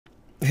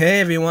Hey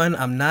everyone,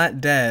 I'm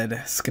not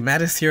dead.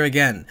 Schematics here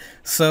again.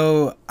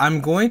 So I'm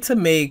going to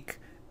make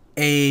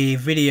a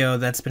video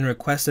that's been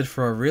requested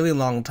for a really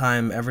long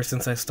time ever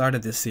since I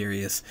started this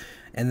series,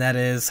 and that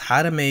is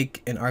how to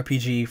make an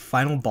RPG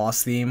final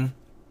boss theme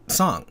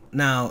song.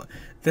 Now,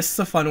 this is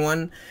a fun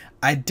one.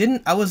 I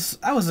was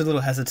a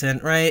little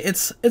hesitant, right?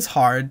 It's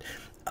hard.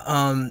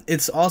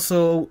 It's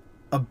also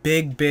a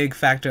big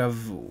factor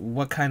of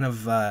what kind of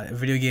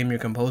video game you're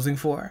composing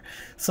for.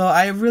 So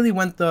I really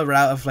went the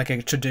route of like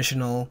a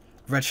traditional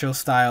retro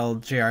style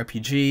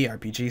JRPG,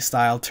 RPG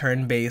style,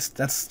 turn-based.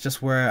 That's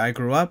just where I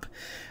grew up.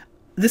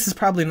 This is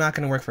probably not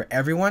going to work for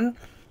everyone,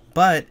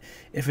 but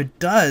if it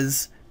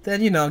does,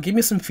 then give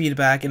me some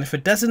feedback, and if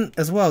it doesn't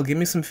as well, give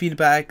me some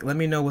feedback. Let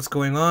me know what's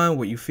going on,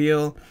 what you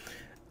feel.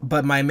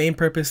 But my main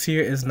purpose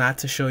here is not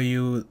to show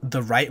you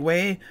the right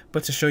way,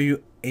 but to show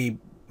you a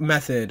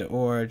method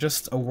or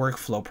just a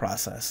workflow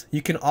process.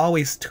 You can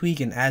always tweak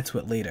and add to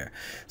it later.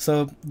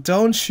 So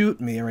don't shoot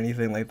me or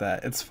anything like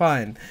that. It's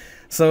fine.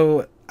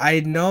 So I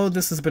know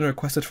this has been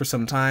requested for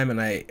some time,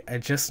 and I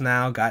just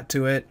now got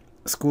to it.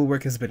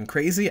 Schoolwork has been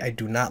crazy. I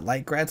do not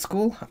like grad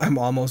school. I'm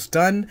almost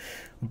done,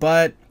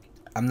 but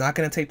I'm not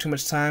going to take too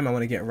much time. I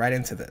want to get right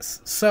into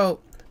this. So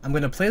I'm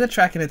going to play the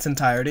track in its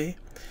entirety,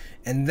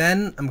 and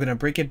then I'm going to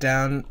break it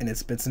down in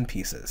its bits and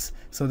pieces.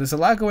 So there's a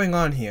lot going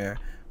on here,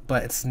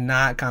 but it's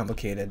not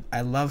complicated.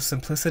 I love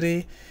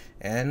simplicity,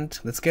 and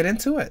let's get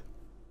into it.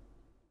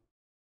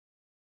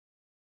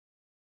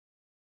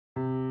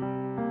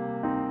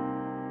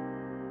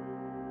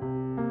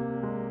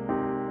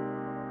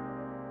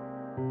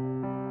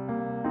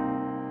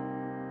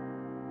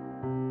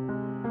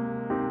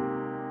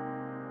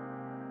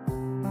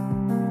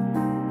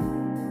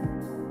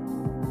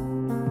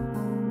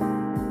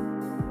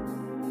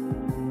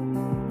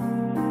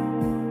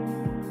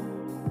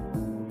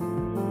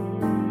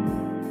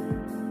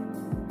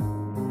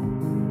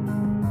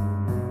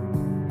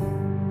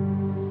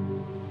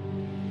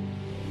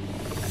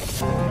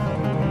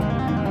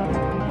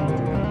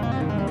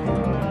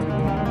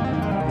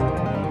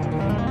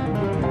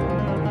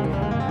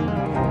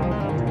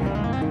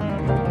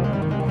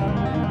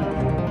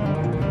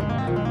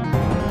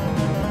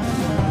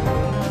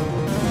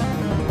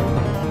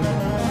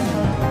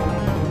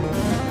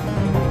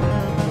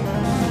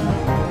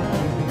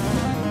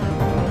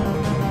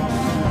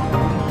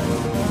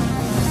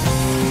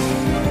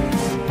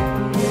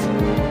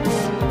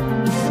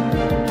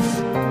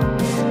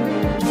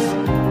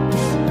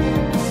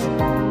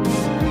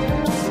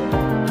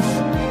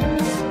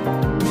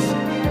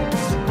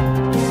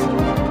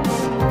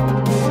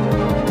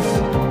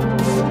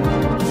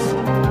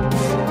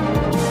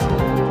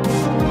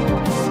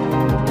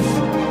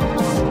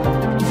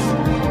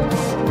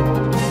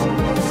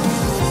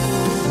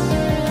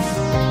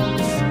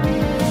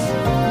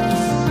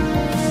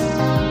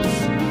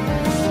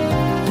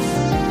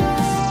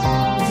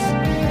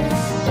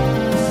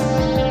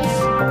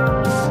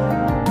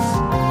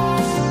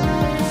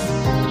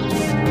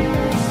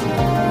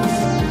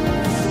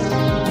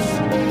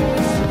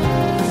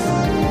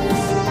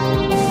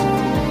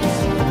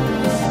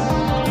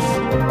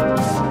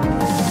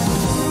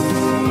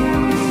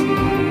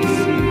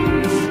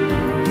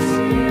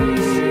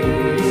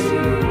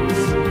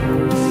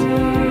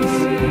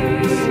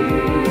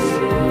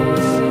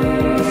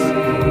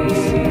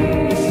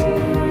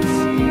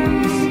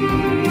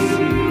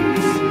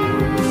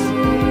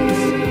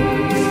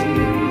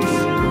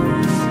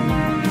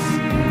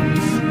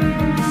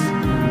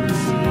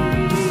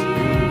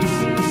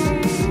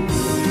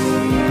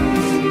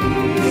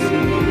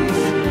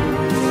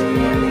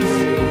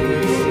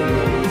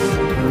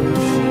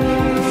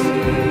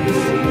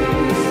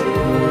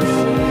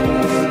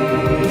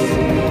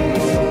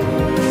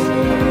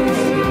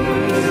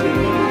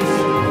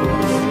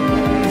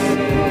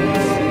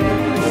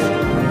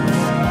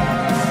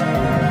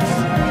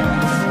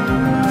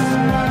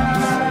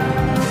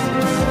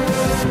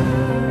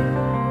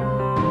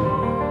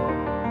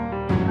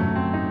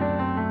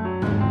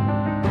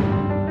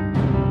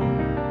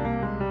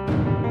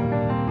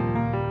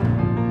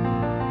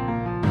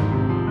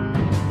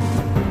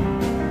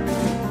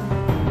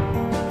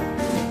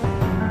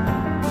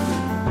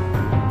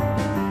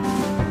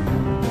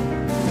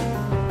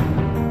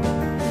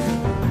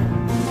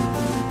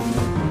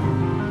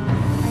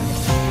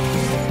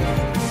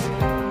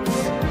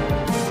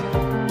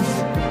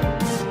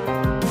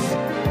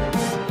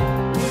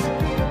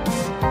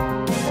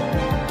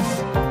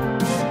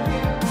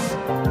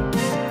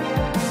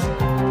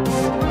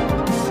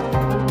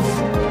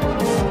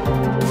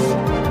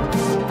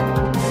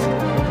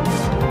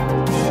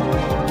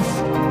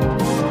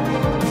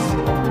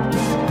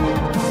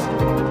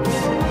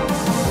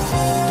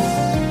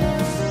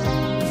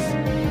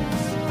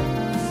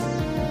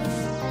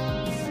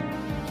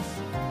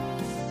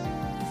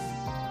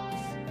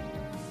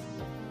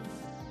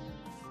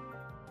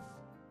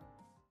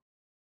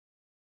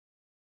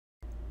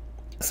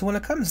 So when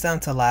it comes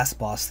down to last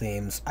boss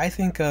themes, I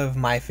think of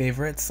my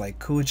favorites like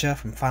Kuja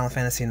from Final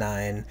Fantasy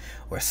IX,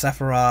 or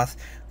Sephiroth,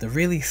 the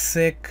really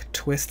sick,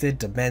 twisted,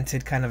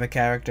 demented kind of a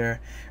character,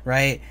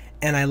 right?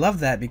 And I love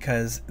that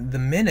because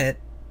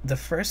the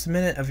first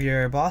minute of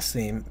your boss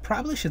theme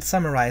probably should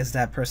summarize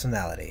that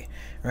personality,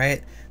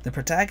 right? The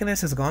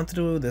protagonist has gone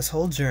through this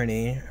whole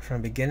journey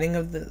from beginning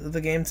of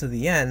the game to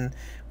the end,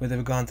 where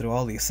they've gone through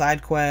all these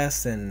side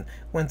quests and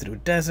went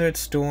through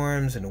deserts,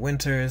 storms, and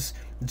winters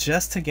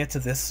just to get to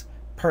this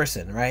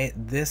person, right?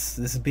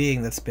 This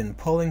being that's been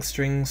pulling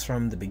strings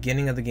from the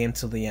beginning of the game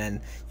till the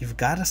end. You've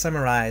got to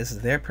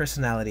summarize their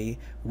personality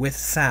with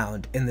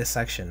sound in this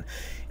section.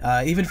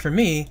 Even for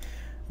me,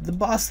 the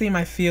boss theme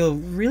I feel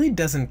really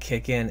doesn't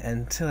kick in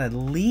until at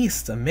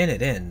least a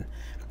minute in,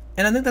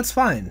 and I think that's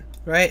fine,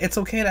 right? It's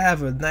okay to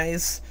have a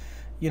nice,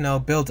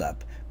 build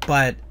up,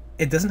 but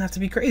it doesn't have to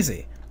be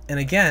crazy. And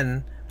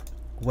again,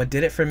 what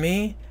did it for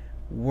me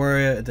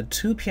were the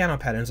two piano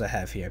patterns I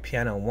have here,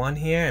 piano 1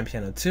 here and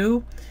piano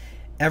 2.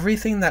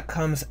 Everything that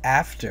comes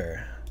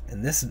after,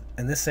 in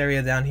this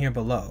area down here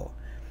below,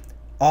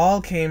 all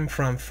came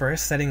from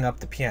first setting up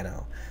the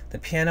piano. The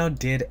piano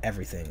did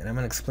everything, and I'm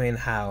going to explain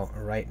how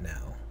right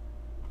now.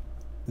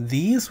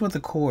 These were the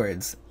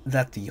chords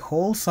that the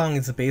whole song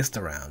is based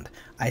around.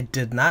 I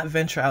did not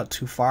venture out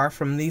too far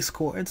from these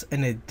chords,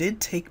 and it did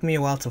take me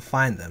a while to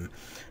find them.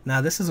 Now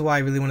this is why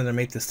I really wanted to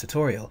make this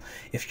tutorial.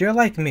 If you're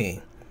like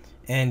me,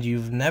 and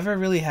you've never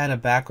really had a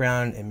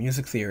background in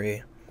music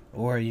theory,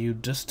 or you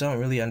just don't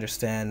really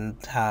understand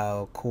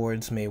how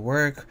chords may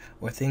work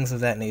or things of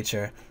that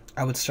nature,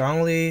 I would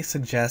strongly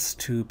suggest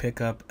to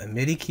pick up a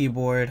MIDI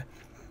keyboard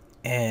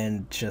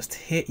and just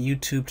hit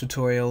YouTube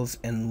tutorials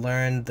and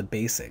learn the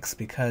basics,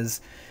 because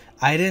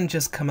I didn't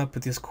just come up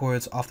with these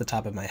chords off the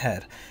top of my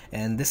head.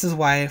 And this is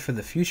why for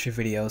the future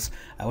videos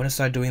I want to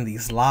start doing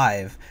these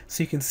live,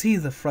 so you can see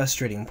the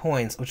frustrating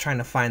points of trying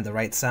to find the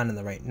right sound and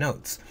the right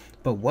notes.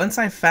 But once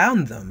I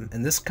found them,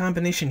 in this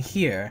combination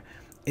here,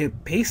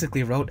 it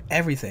basically wrote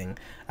everything.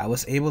 I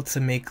was able to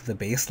make the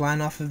bass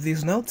line off of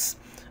these notes.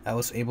 I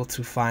was able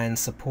to find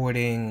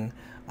supporting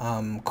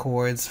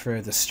chords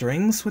for the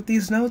strings with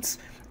these notes,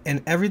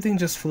 and everything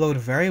just flowed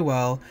very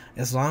well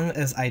as long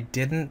as I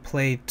didn't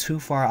play too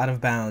far out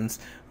of bounds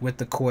with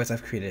the chords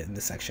I've created in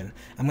this section.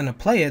 I'm going to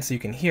play it so you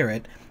can hear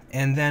it,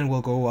 and then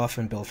we'll go off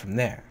and build from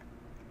there.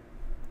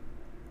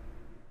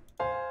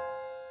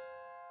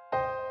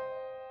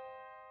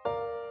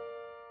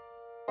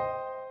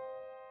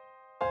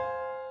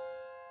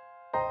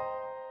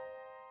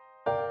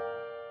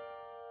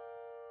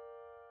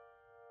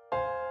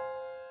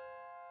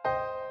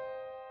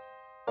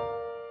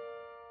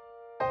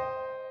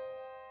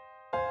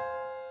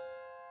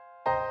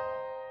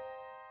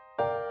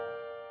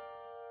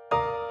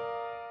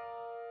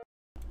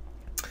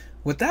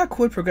 What that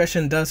chord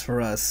progression does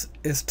for us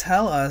is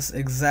tell us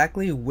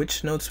exactly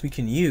which notes we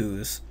can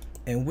use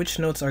and which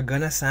notes are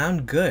gonna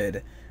sound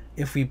good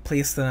if we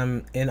place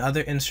them in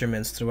other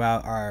instruments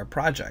throughout our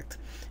project.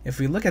 If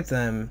we look at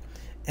them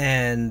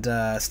and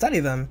study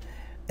them,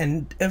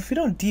 and if we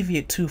don't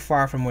deviate too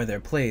far from where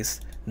they're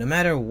placed, no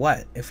matter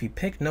what, if we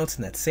pick notes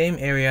in that same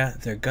area,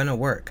 they're gonna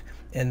work.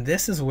 And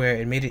this is where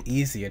it made it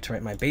easier to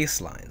write my bass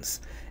lines.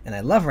 And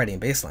I love writing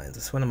bass lines.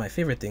 It's one of my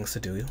favorite things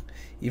to do,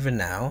 even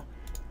now.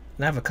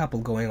 And I have a couple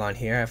going on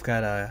here. I've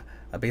got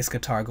a bass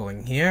guitar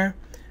going here,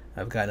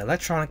 I've got an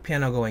electronic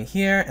piano going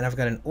here, and I've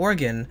got an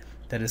organ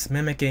that is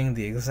mimicking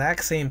the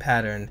exact same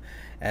pattern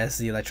as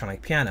the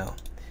electronic piano.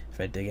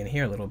 If I dig in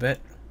here a little bit.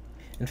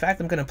 In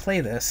fact, I'm going to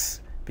play this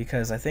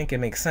because I think it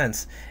makes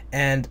sense.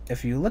 And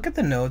if you look at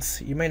the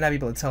notes, you might not be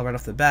able to tell right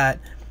off the bat,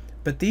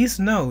 but these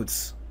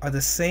notes are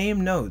the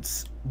same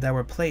notes that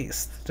were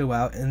placed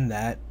throughout in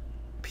that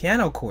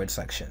piano chord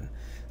section.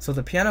 So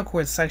the piano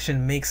chord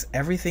section makes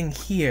everything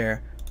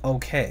here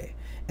okay,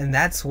 and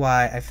that's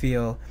why I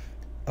feel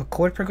a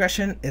chord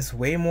progression is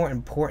way more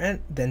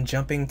important than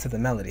jumping to the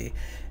melody.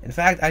 In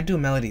fact, I do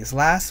melodies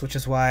last, which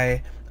is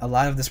why a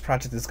lot of this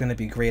project is going to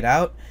be grayed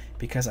out,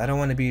 because I don't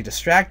want to be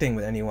distracting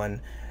with anyone.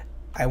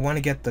 I want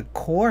to get the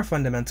core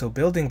fundamental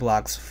building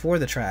blocks for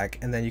the track,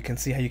 and then you can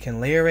see how you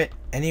can layer it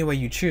any way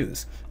you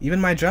choose.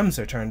 Even my drums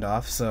are turned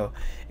off, so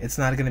it's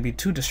not going to be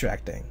too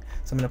distracting.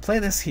 So I'm going to play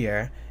this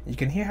here. You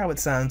can hear how it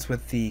sounds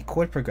with the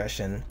chord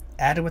progression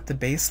added with the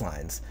bass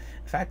lines.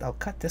 In fact, I'll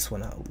cut this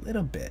one out a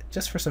little bit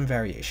just for some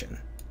variation.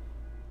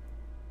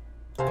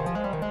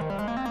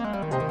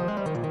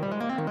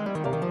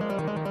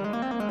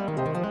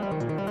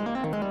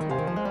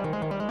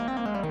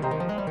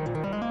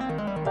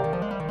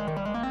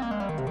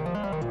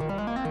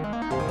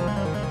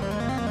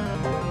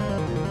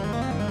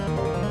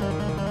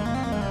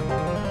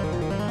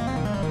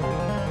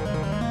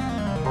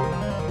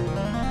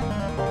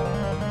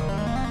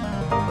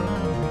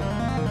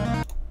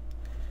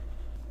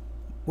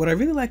 What I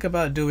really like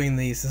about doing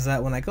these is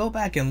that when I go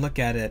back and look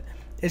at it,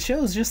 it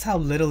shows just how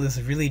little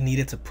is really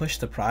needed to push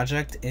the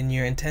project in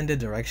your intended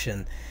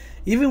direction.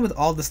 Even with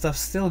all the stuff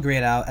still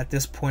grayed out at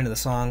this point of the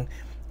song,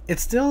 it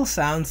still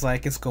sounds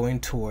like it's going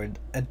toward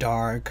a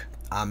dark,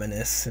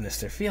 ominous,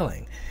 sinister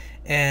feeling.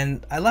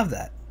 And I love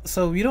that.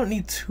 So you don't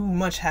need too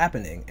much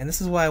happening, and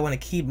this is why I want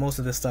to keep most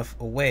of this stuff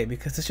away,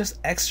 because it's just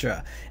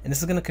extra, and this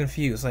is going to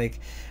confuse.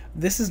 Like,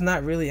 this is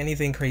not really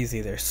anything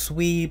crazy. There's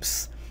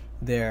sweeps,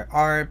 there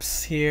are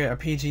ARPs here,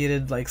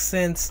 arpeggiated like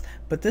synths,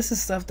 but this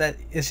is stuff that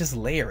is just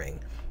layering.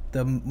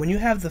 When you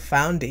have the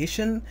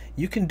foundation,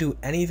 you can do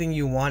anything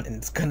you want and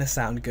it's gonna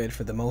sound good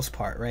for the most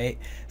part, right?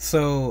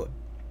 So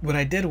what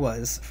I did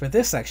was, for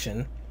this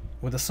section,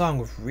 where the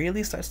song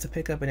really starts to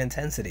pick up in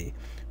intensity,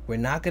 we're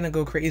not gonna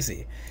go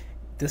crazy.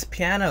 This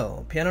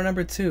piano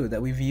number 2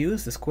 that we've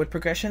used, this chord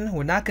progression,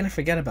 we're not gonna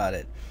forget about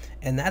it.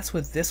 And that's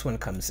what this one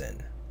comes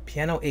in.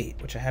 Piano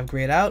 8, which I have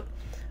grayed out.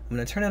 I'm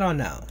gonna turn it on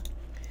now.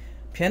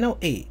 Piano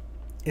 8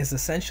 is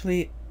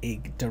essentially a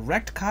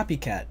direct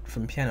copycat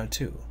from piano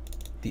 2.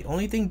 The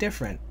only thing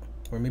different,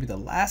 or maybe the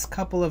last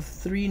couple of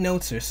 3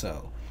 notes or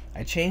so,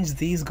 I changed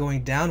these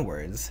going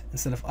downwards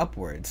instead of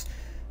upwards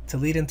to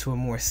lead into a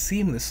more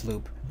seamless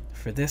loop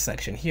for this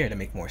section here to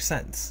make more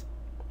sense,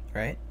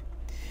 right?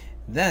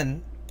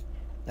 Then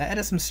I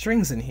added some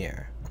strings in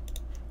here.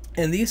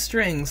 And these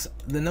strings,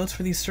 the notes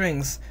for these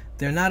strings,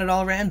 they're not at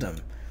all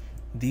random.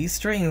 These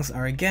strings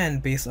are again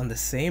based on the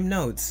same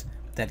notes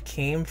that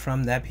came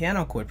from that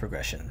piano chord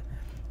progression.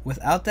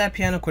 Without that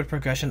piano chord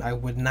progression, I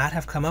would not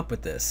have come up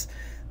with this.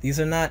 These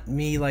are not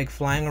me like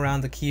flying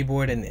around the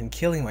keyboard and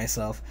killing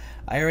myself.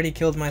 I already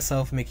killed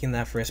myself making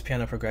that first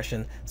piano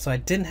progression, so I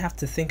didn't have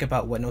to think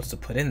about what notes to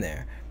put in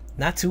there.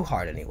 Not too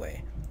hard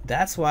anyway.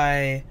 That's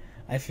why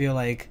I feel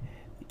like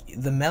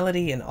the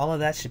melody and all of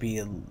that should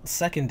be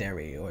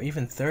secondary, or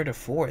even third or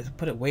fourth.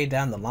 Put it way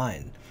down the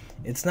line.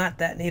 It's not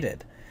that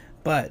needed.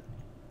 But,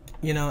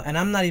 you know, and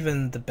I'm not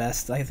even the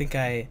best. I think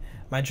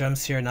my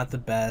drums here are not the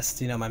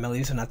best. You know, my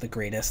melodies are not the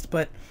greatest,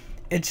 but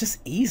it's just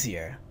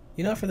easier.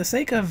 You know, for the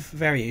sake of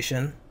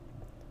variation,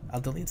 I'll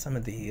delete some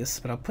of these,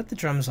 but I'll put the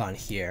drums on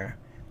here,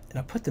 and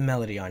I'll put the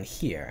melody on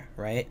here,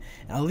 right?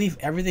 And I'll leave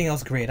everything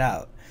else grayed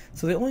out.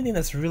 So the only thing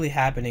that's really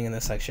happening in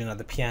this section are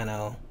the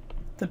piano,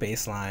 the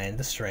bass line,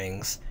 the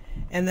strings,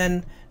 and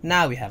then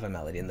now we have a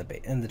melody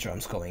in the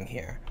drums going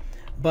here.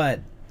 But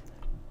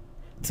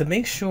to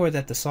make sure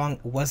that the song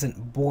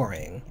wasn't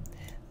boring,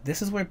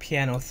 this is where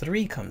piano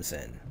 3 comes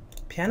in.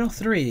 Piano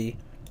 3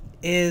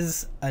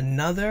 is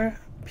another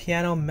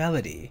piano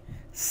melody,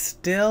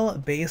 still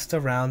based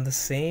around the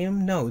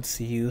same notes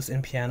used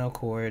in piano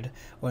chord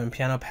or in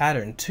piano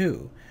pattern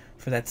 2.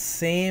 For that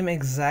same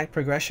exact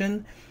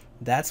progression,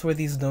 that's where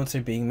these notes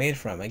are being made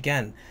from.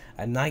 Again,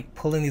 I'm not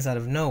pulling these out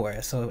of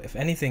nowhere, so if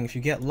anything, if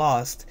you get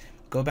lost,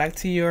 go back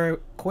to your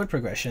chord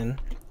progression,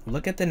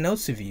 look at the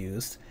notes you've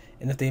used,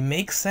 and if they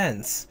make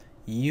sense,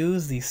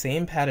 use these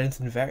same patterns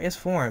in various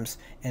forms,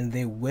 and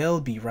they will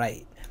be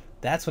right.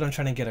 That's what I'm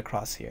trying to get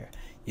across here.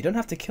 You don't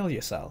have to kill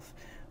yourself.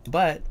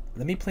 But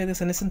let me play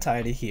this in its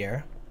entirety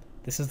here.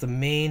 This is the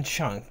main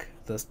chunk,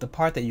 the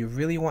part that you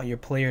really want your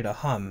player to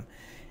hum,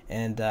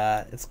 and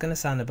it's gonna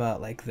sound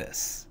about like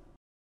this.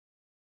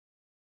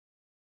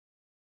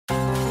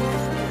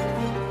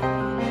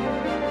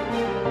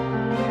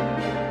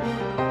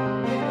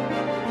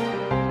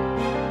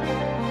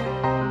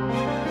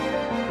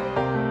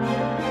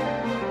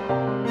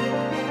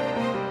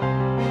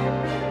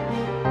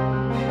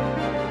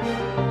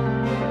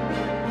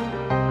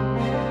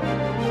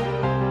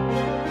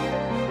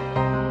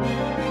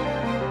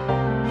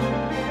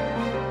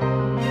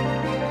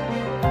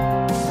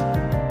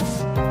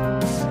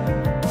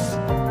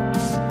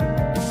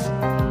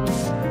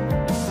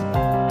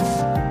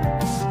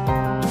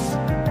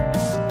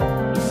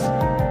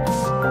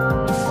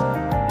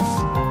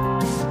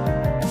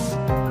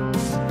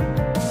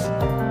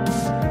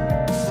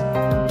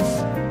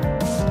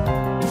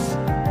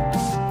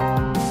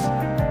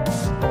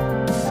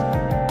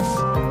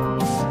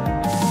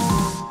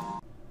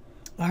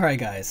 Alright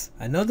guys,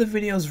 I know the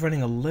video is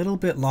running a little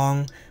bit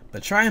long,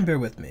 but try and bear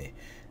with me.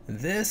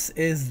 This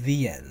is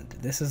the end.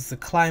 This is the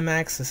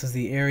climax. This is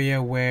the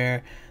area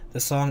where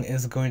the song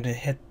is going to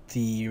hit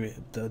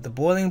the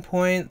boiling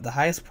point, the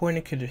highest point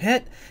it could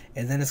hit,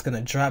 and then it's going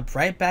to drop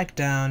right back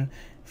down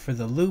for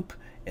the loop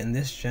in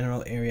this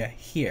general area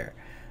here.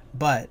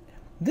 But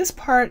this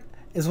part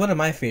is one of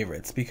my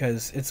favorites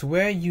because it's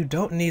where you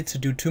don't need to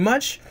do too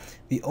much.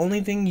 The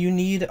only thing you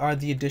need are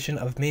the addition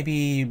of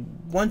maybe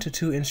 1 to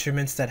 2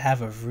 instruments that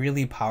have a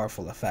really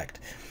powerful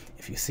effect.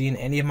 If you've seen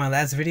any of my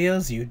last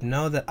videos, you'd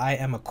know that I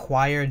am a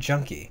choir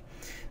junkie.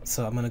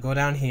 So I'm going to go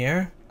down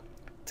here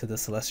to the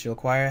Celestial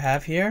choir I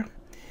have here.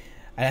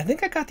 I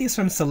think I got these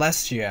from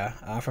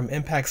Celestia, from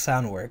Impact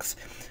Soundworks.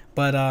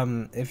 But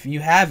if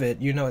you have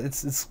it, you know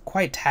it's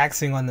quite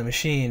taxing on the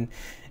machine,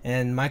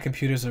 and my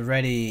computer's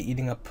already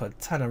eating up a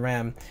ton of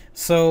RAM.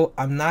 So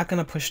I'm not going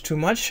to push too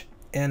much,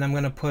 and I'm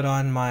going to put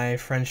on my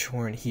French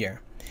horn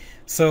here.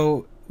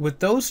 So with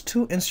those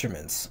 2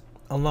 instruments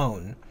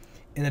alone,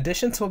 in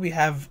addition to what we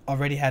have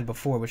already had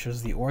before, which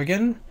was the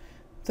organ,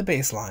 the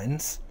bass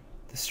lines,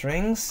 the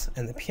strings,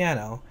 and the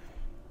piano,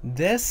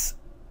 these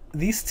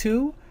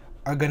 2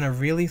 are going to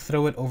really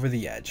throw it over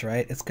the edge,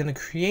 right? It's going to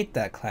create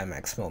that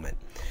climax moment.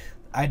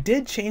 I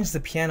did change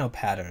the piano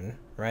pattern,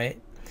 right?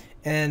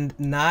 and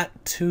not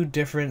too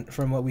different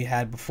from what we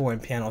had before in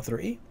Piano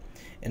 3.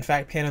 In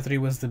fact, Piano 3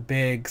 was the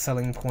big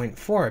selling point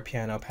for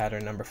piano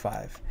pattern number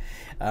 5.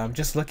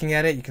 Just looking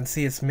at it, you can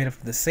see it's made up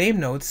of the same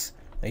notes,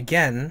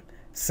 again,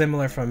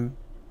 similar from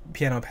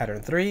Piano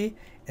Pattern 3,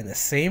 in the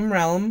same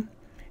realm.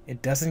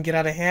 It doesn't get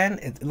out of hand,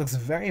 it looks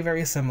very,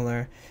 very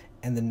similar,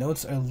 and the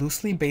notes are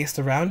loosely based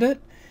around it,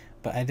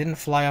 but I didn't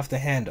fly off the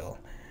handle.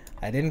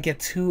 I didn't get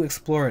too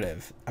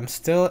explorative. I'm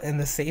still in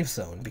the safe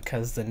zone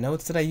because the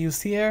notes that I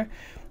used here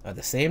are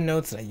the same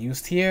notes that I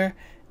used here,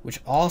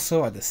 which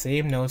also are the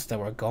same notes that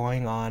were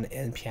going on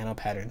in Piano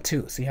Pattern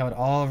 2. See how it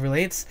all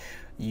relates?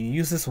 You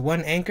use this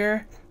one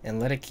anchor and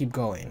let it keep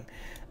going.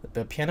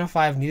 The Piano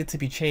 5 needed to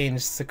be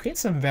changed to create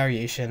some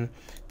variation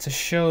to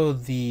show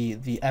the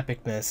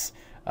epicness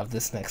of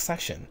this next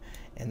section.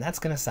 And that's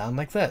going to sound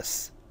like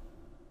this.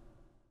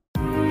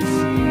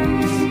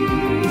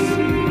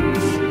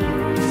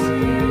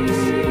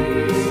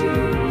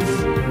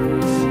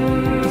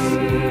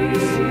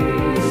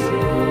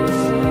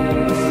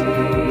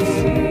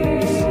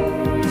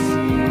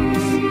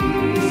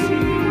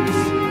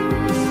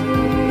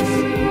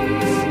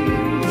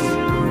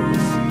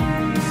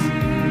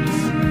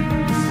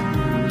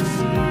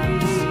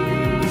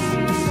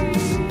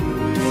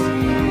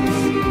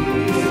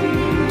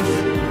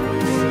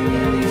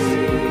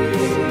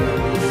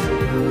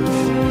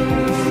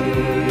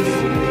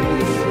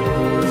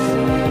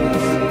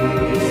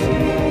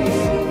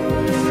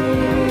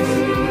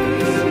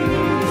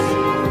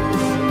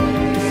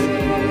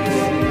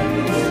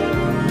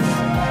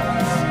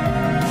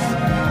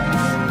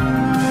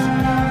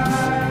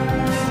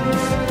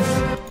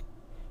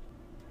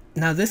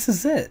 Now this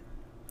is it.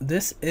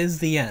 This is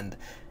the end.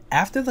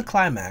 After the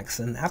climax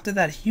and after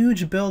that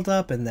huge build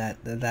up and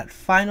that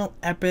final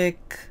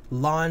epic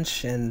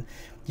launch, and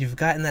you've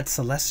gotten that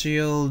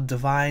celestial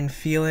divine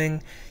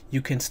feeling,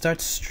 you can start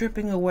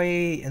stripping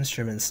away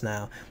instruments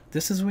now.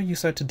 This is where you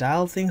start to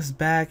dial things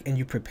back and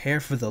you prepare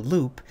for the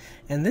loop,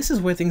 and this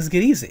is where things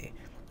get easy,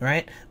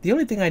 right? The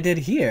only thing I did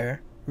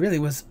here really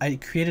was I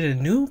created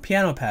a new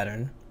piano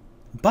pattern,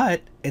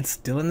 but it's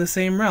still in the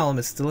same realm,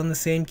 it's still in the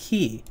same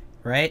key,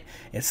 right?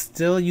 It's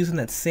still using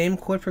that same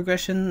chord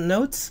progression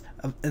notes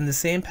in the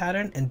same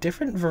pattern in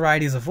different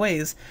varieties of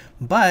ways,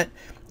 but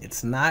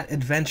it's not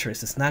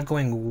adventurous, it's not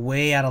going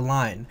way out of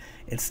line.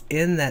 It's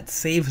in that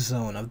safe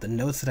zone of the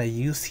notes that I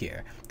used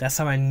here. That's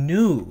how I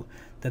knew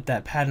that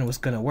that pattern was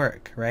going to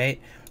work, right?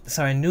 That's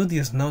how I knew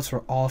these notes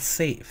were all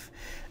safe.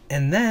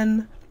 And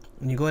then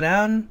when you go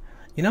down,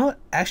 you know what?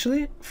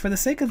 Actually, for the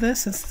sake of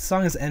this, since the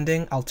song is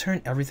ending, I'll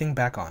turn everything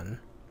back on,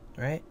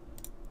 right?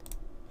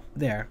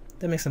 There.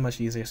 That makes it much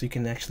easier so you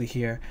can actually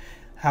hear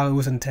how it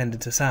was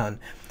intended to sound,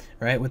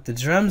 right? With the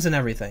drums and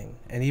everything,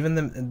 and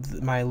even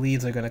my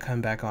leads are going to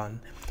come back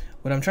on.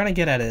 What I'm trying to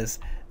get at is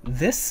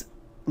this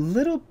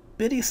little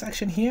bitty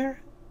section here,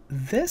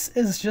 this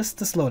is just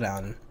the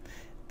slowdown.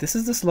 This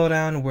is the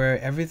slowdown where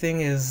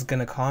everything is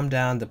going to calm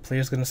down, the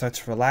player's going to start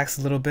to relax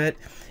a little bit,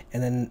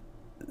 and then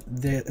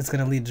it's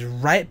going to lead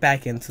right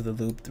back into the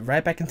loop,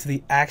 right back into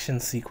the action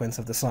sequence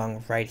of the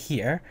song right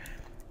here,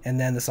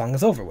 and then the song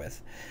is over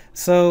with.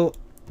 So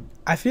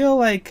I feel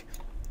like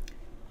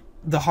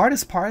the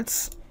hardest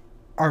parts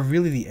are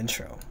really the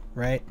intro,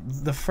 right?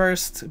 The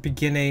first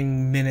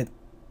beginning minute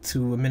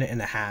to a minute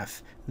and a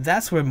half,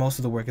 that's where most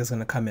of the work is going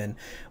to come in.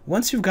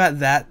 Once you've got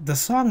that, the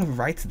song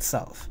writes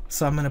itself.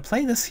 So I'm going to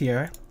play this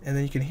here, and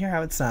then you can hear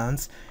how it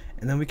sounds,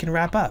 and then we can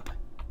wrap up.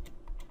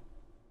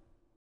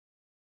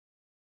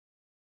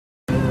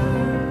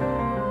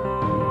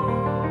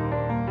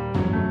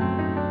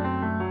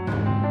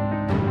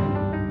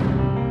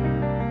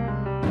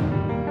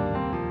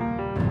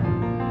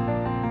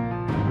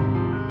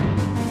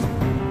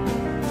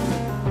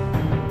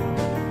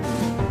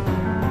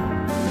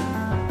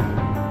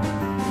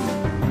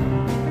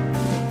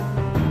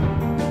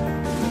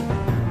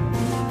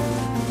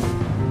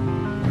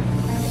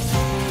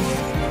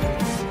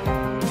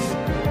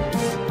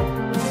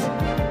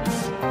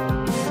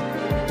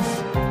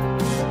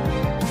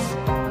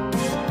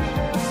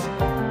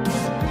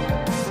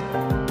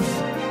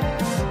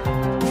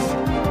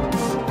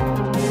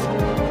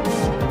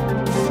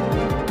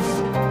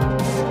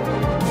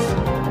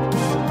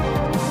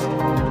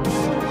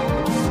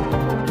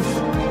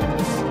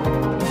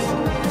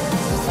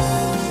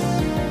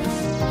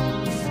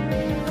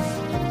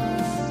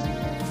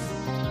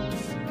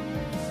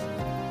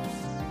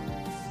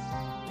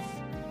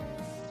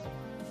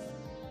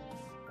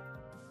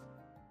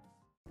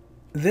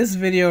 This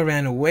video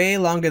ran way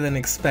longer than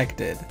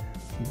expected,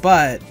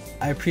 but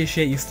I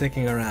appreciate you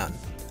sticking around.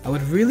 I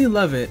would really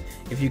love it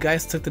if you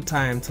guys took the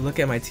time to look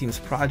at my team's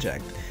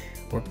project.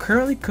 We're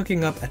currently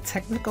cooking up a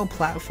technical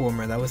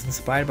platformer that was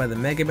inspired by the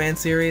Mega Man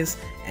series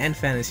and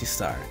Phantasy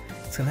Star.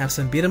 It's gonna have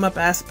some beat 'em up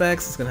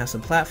aspects, it's gonna have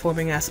some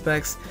platforming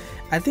aspects.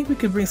 I think we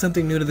could bring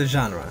something new to the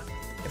genre.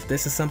 If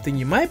this is something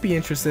you might be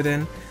interested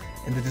in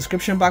the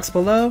description box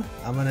below,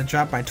 I'm gonna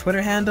drop my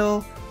Twitter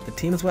handle, the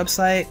team's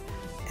website,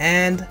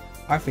 and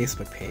our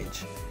Facebook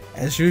page.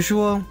 As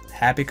usual,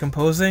 happy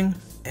composing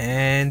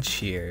and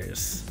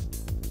cheers.